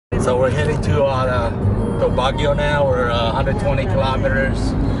So we're heading to Baguio now. We're 120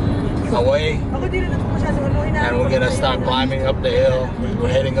 kilometers away, and we're gonna start climbing up the hill. We're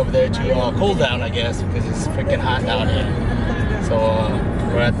heading up there to cool down, I guess, because it's freaking hot down here. So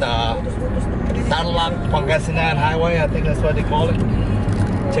we're at the Tarlac Pangasinan Highway, I think that's what they call it.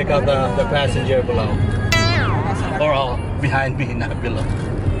 Check out the passenger below, or behind me, not below.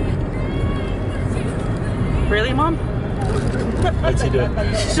 Really, Mom? What's he doing?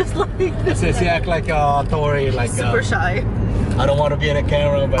 Just like Since he act like Tori, like super shy. I don't want to be in the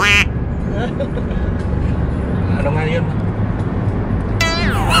camera, but ano nga yun?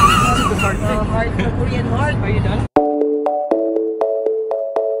 Heart, Korean heart. Are you done?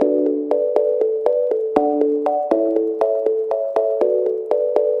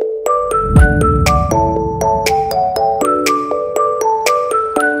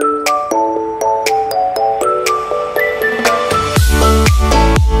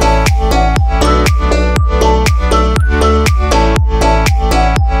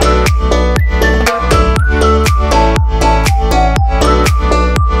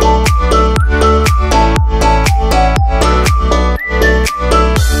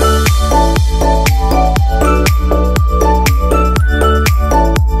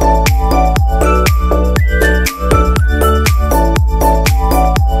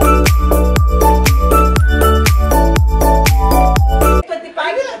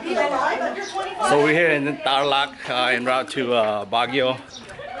 So we're here in Tarlac en route to Baguio,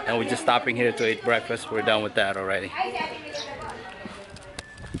 and we're just stopping here to eat breakfast. We're done with that already.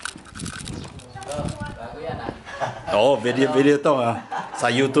 Oh, video to sa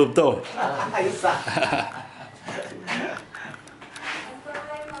YouTube to.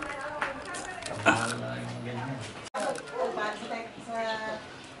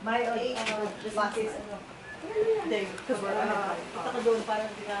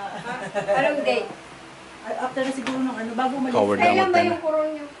 Anong date? After na siguro ng ano, bago mag- Oh, we're done Kailan with ba that. yung kurong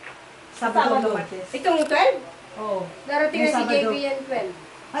nyo? Sabado. Martes. Itong 12? Oo. Darating na Yung si Sabado. JB yan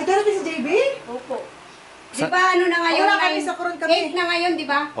 12. Ay, darating si JB? Opo. Di ba ano na ngayon? Wala kami sa kurong kami. 8 na ngayon, di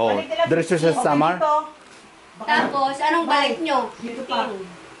ba? Oh, diretso sa Samar. Tapos, anong balik nyo? Dito pa.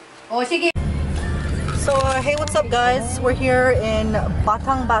 O, sige. So, hey, what's up guys? We're here in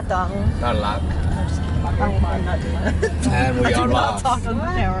Batang. Tarlac. Batang. And we are lost. Talk on the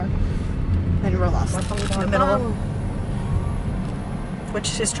camera. And we're lost in the middle.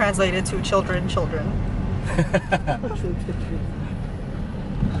 Which is translated to children.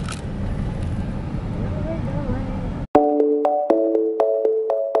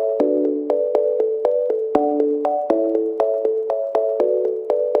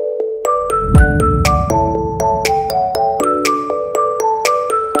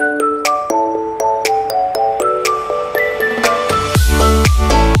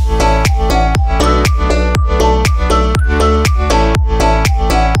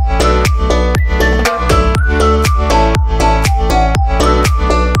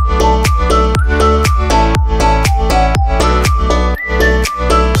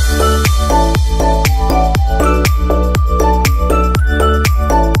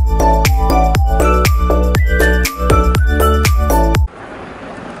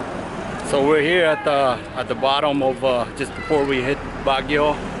 At the bottom of just before we hit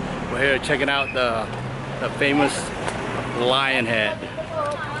Baguio. We're here checking out the famous lion head.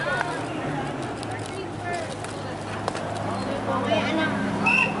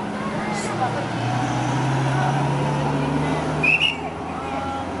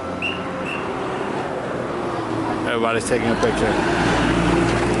 Everybody's taking a picture.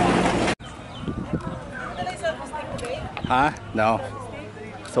 Huh? No.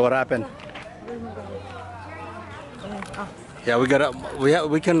 So what happened? Yeah, we can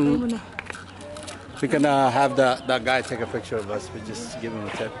have that guy take a picture of us. We just give him a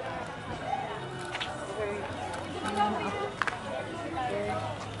tip.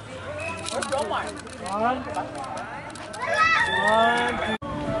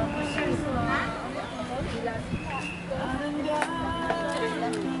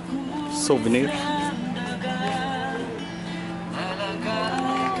 Souvenirs.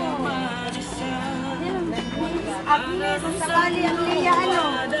 Agnes, ang sakali ang Leia, ano?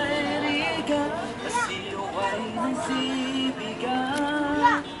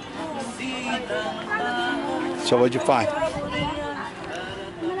 So what'd you find?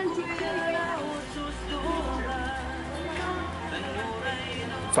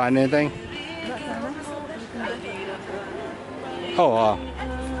 Find anything? Oh,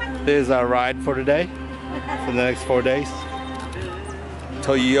 this is our ride for today, for the next 4 days.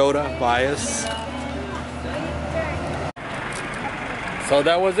 Toyota Bias. So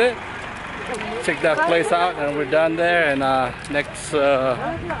that was it. Check that place out, and we're done there. And next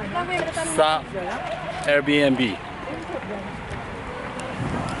stop, Airbnb.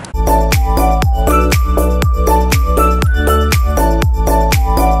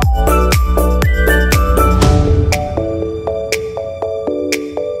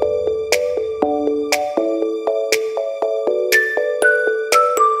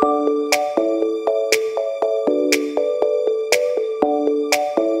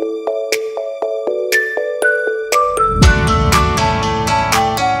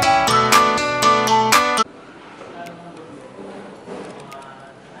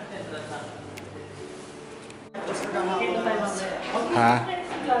 Ha?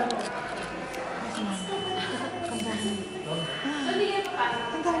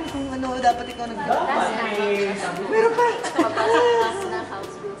 Ang dami kong ano, dapat ikaw meron pa!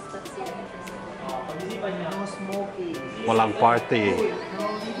 No smoking. Walang party.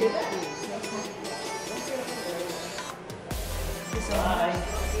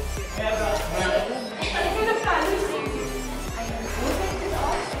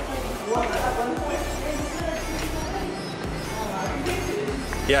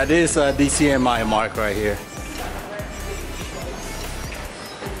 Yeah, this is a DCMI mark right here.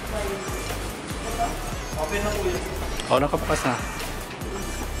 Oh, nakabukas na.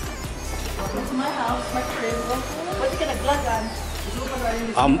 It's my house, my crib. Pwede ka nag-vlogan.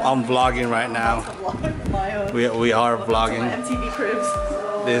 I'm vlogging right now. We are vlogging. MTV cribs.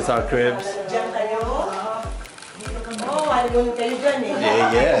 This is our cribs. Diyan kayo. Oh, honeymoon kayo dyan eh.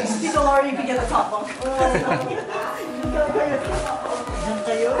 Yeah, yes. Dito Laurie, you can get the top bunk. Diyan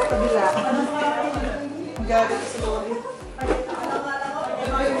kayo, kabila. Galit si Laurie.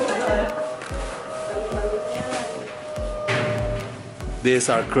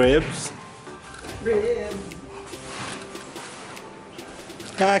 These are cribs.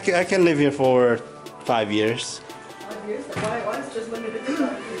 I can live here for 5 years. 5 years? Why? Why is it just limited to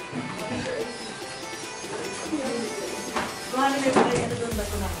 5 years?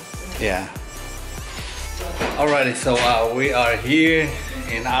 Yeah. Alrighty, so we are here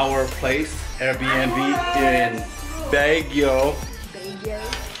in our place, Airbnb here in Baguio.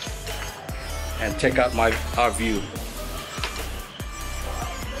 And check out our view.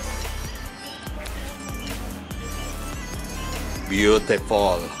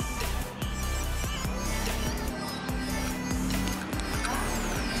 Beautiful.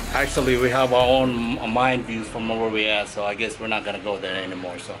 Actually, we have our own mind views from where we at, so I guess we're not gonna go there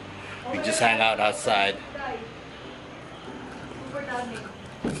anymore. So we just hang out outside.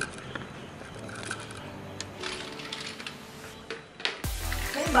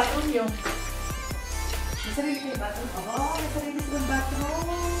 May bathroom nyo. May sarili kayo bathroom? Oo, may sarili silang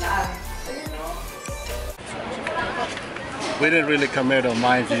bathroom. Saan? Ayun o. We didn't really come here to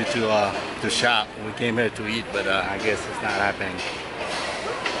mind view to shop. We came here to eat, but I guess it's not happening.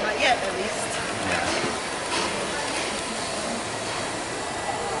 Not yet, at least. Yeah.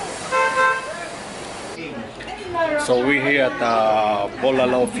 So we're here at the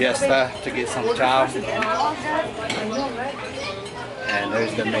Bolalo Fiesta to get some chow. And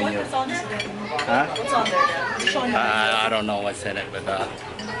there's the menu. Huh? What's on there? I don't know what's in it, but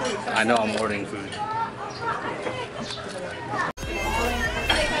I know I'm ordering food.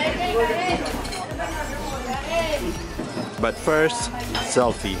 But first,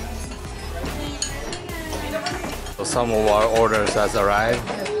 selfie. So some of our orders has arrived.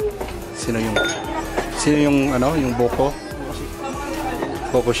 Sino yung ano, yung boko?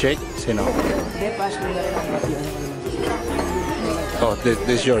 Boko shake? Sino? Oh, this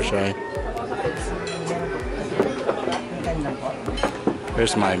is yours, right?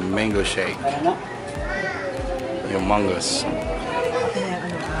 Here's my mango shake. Yung mangoes.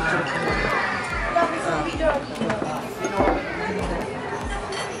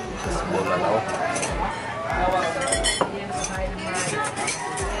 Bolalo.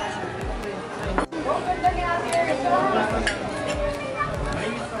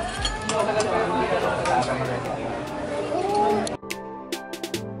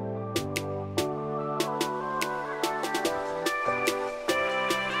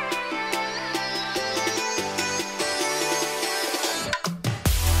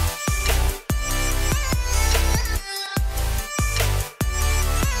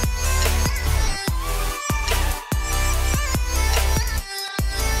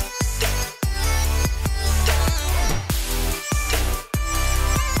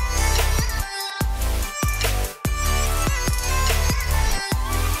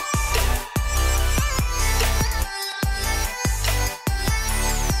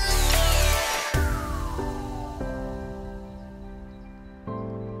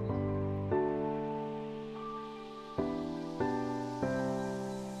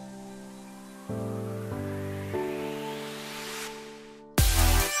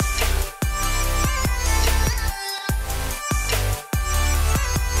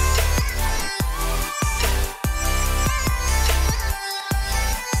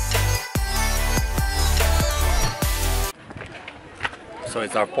 So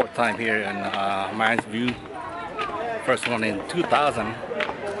it's our fourth time here in Mines View. First one in 2000,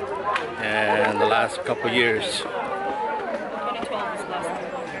 and the last couple years. 2012 was the last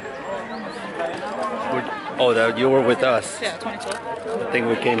time. Oh, you were with us. Yeah, 2012. I think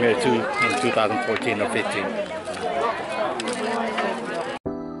we came here too in 2014 or 15.